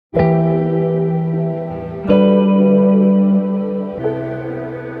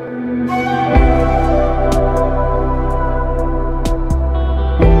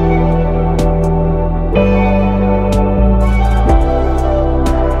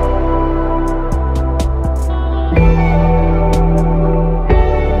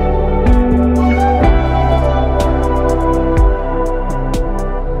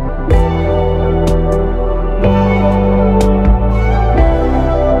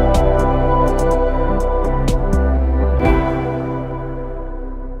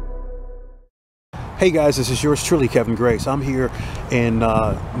Hey guys, this is yours truly, Kevin Grace. I'm here in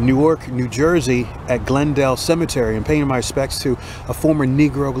Newark, New Jersey at Glendale Cemetery and paying my respects to a former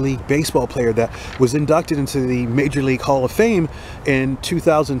Negro League baseball player that was inducted into the Major League Hall of Fame in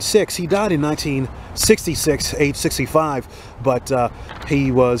 2006. He died in 1966, age 65, but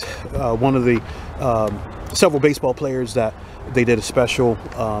he was one of the several baseball players that they did a special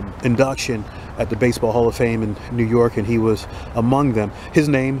induction at the Baseball Hall of Fame in New York, and he was among them. His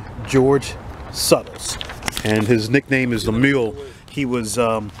name, George Suttles, and his nickname is the Mule. He was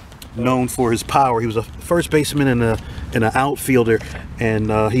known for his power. He was a first baseman and an outfielder,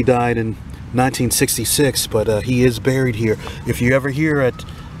 and he died in 1966, but he is buried here. If you're ever here at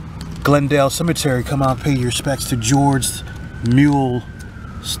Glendale Cemetery, come out and pay your respects to George Mule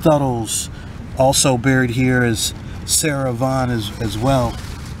Suttles. Also buried here is Sarah Vaughn as well.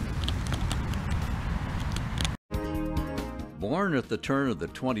 Born at the turn of the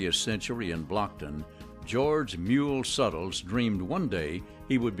 20th century in Blockton, George Mule Suttles dreamed one day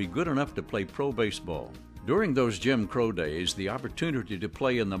he would be good enough to play pro baseball. During those Jim Crow days, the opportunity to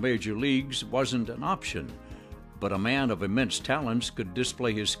play in the major leagues wasn't an option, but a man of immense talents could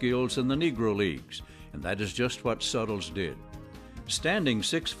display his skills in the Negro Leagues, and that is just what Suttles did. Standing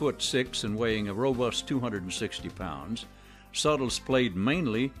 6'6" and weighing a robust 260 pounds, Suttles played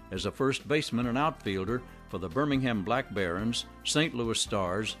mainly as a first baseman and outfielder for the Birmingham Black Barons, St. Louis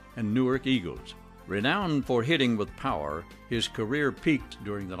Stars, and Newark Eagles. Renowned for hitting with power, his career peaked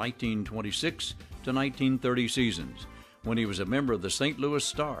during the 1926 to 1930 seasons, when he was a member of the St. Louis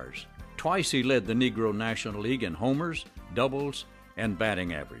Stars. Twice he led the Negro National League in homers, doubles, and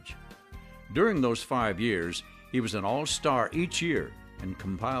batting average. During those 5 years, he was an all-star each year and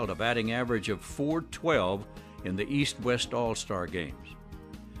compiled a batting average of .412 in the East-West All-Star games.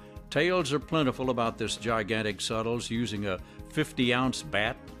 Tales are plentiful about this gigantic Suttles using a 50-ounce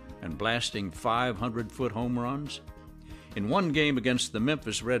bat and blasting 500-foot home runs. In one game against the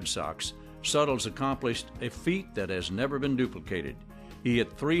Memphis Red Sox, Suttles accomplished a feat that has never been duplicated. He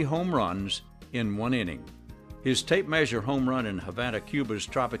hit 3 home runs in 1 inning. His tape measure home run in Havana, Cuba's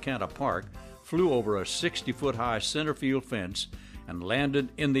Tropicana Park flew over a 60-foot high center field fence and landed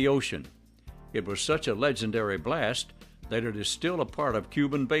in the ocean. It was such a legendary blast that it is still a part of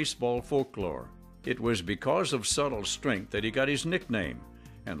Cuban baseball folklore. It was because of Suttles' strength that he got his nickname,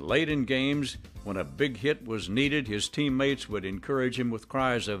 and late in games, when a big hit was needed, his teammates would encourage him with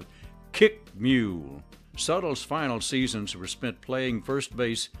cries of "Kick, Mule!" Suttles' final seasons were spent playing first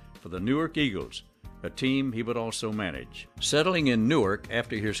base for the Newark Eagles, a team he would also manage. Settling in Newark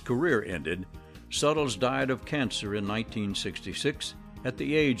after his career ended, Suttles died of cancer in 1966 at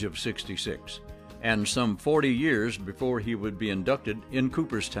the age of 66. And some 40 years before he would be inducted in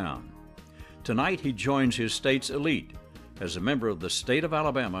Cooperstown. Tonight he joins his state's elite as a member of the State of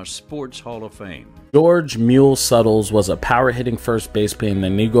Alabama Sports Hall of Fame. George Mule Suttles was a power-hitting first baseman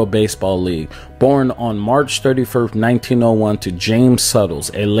in the Negro Baseball League, born on March 31st, 1901 to James Suttles,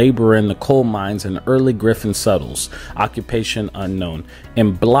 a laborer in the coal mines, and early Griffin Suttles, occupation unknown,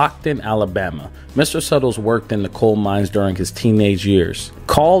 in Blockton, Alabama. Mr. Suttles worked in the coal mines during his teenage years.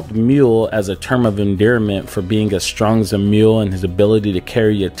 Called Mule as a term of endearment for being as strong as a mule and his ability to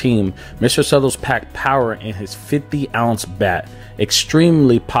carry a team, Mr. Suttles packed power in his 50-ounce bat,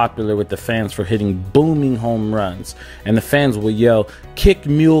 extremely popular with the fans for hitting booming home runs, and the fans would yell, "Kick,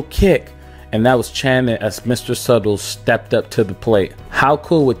 Mule, kick!" and that was chanted as Mr. Suttles stepped up to the plate. How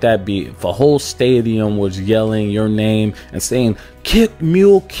cool would that be if a whole stadium was yelling your name and saying, "Kick,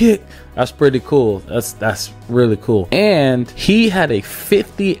 Mule, kick"? That's pretty cool. That's really cool. And he had a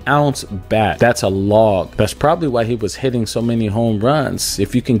 50-ounce bat. That's a log. That's probably why he was hitting so many home runs.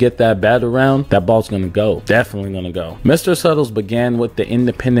 If you can get that bat around, that ball's gonna go. Definitely gonna go. Mr. Suttles began with the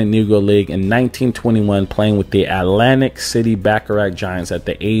Independent Negro League in 1921, playing with the Atlantic City Baccarat Giants at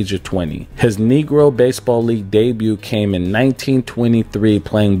the age of 20. His Negro Baseball League debut came in 1923,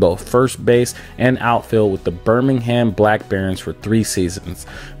 playing both first base and outfield with the Birmingham Black Barons for 3 seasons.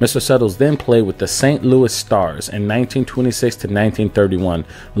 Mr. Suttles then played with the St. Louis Stars Stars in 1926 to 1931,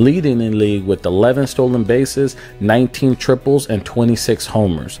 leading the league with 11 stolen bases, 19 triples, and 26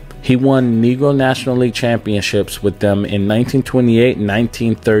 homers. He won Negro National League championships with them in 1928,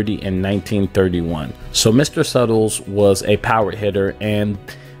 1930, and 1931. So Mr. Suttles was a power hitter, and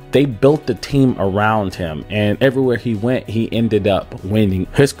they built the team around him, and everywhere he went, he ended up winning.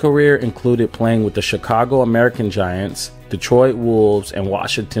 His career included playing with the Chicago American Giants, Detroit Wolves, and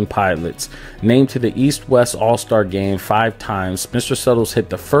Washington Pilots. Named to the East-West All-Star Game 5 times, Mr. Suttles hit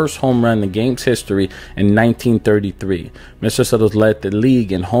the first home run in the game's history in 1933. Mr. Suttles led the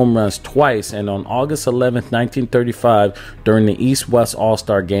league in home runs twice, and on August 11, 1935, during the East-West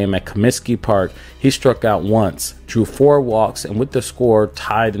All-Star Game at Comiskey Park, he struck out once, drew 4 walks, and with the score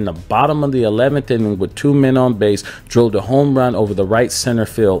tied in the bottom of the 11th inning with 2 men on base, drilled a home run over the right center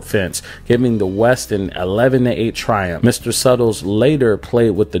field fence, giving the West an 11-8 triumph. Mr. Suttles later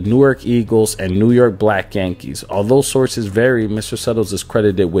played with the Newark Eagles and New York Black Yankees. Although sources vary, Mr. Suttles is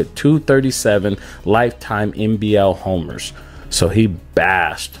credited with 237 lifetime NBL homers. So he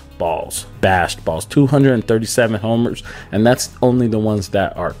bashed balls, 237 homers, and that's only the ones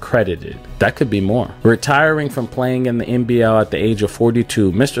that are credited. That could be more. Retiring from playing in the NBL at the age of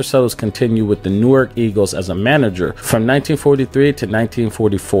 42, Mr. Suttles continued with the Newark Eagles as a manager from 1943 to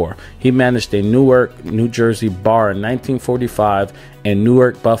 1944. He managed a Newark, New Jersey bar in 1945 and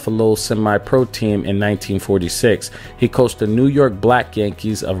Newark Buffalo semi-pro team in 1946. He coached the New York Black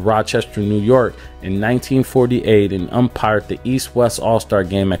Yankees of Rochester, New York in 1948 and umpired the East-West All-Star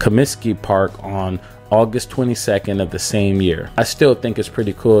Game at Comiskey Park on August 22nd of the same year. I still think it's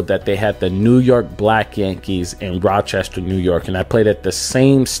pretty cool that they had the New York Black Yankees in Rochester, New York, and I played at the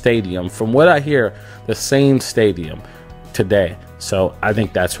same stadium, from what I hear, the same stadium today. So I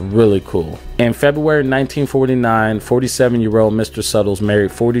think that's really cool. In February 1949, 47-year-old Mr. Suttles married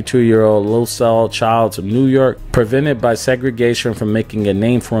 42-year-old Lucille Childs of New York. Prevented by segregation from making a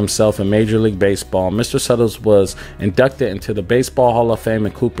name for himself in Major League Baseball, Mr. Suttles was inducted into the Baseball Hall of Fame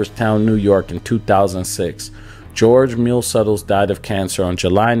in Cooperstown, New York in 2006. George Mule Suttles died of cancer on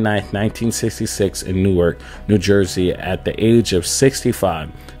July 9, 1966 in Newark, New Jersey at the age of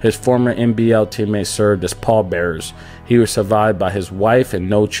 65. His former NBL teammates served as pallbearers. He was survived by his wife and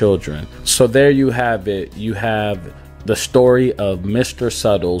no children. So there you have it. You have the story of Mr.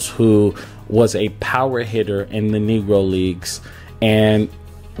 Suttles, who was a power hitter in the Negro Leagues and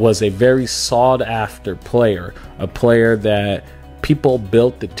was a very sought after player, a player that people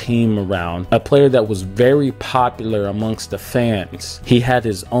built the team around, a player that was very popular amongst the fans. He had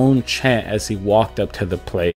his own chant as he walked up to the plate.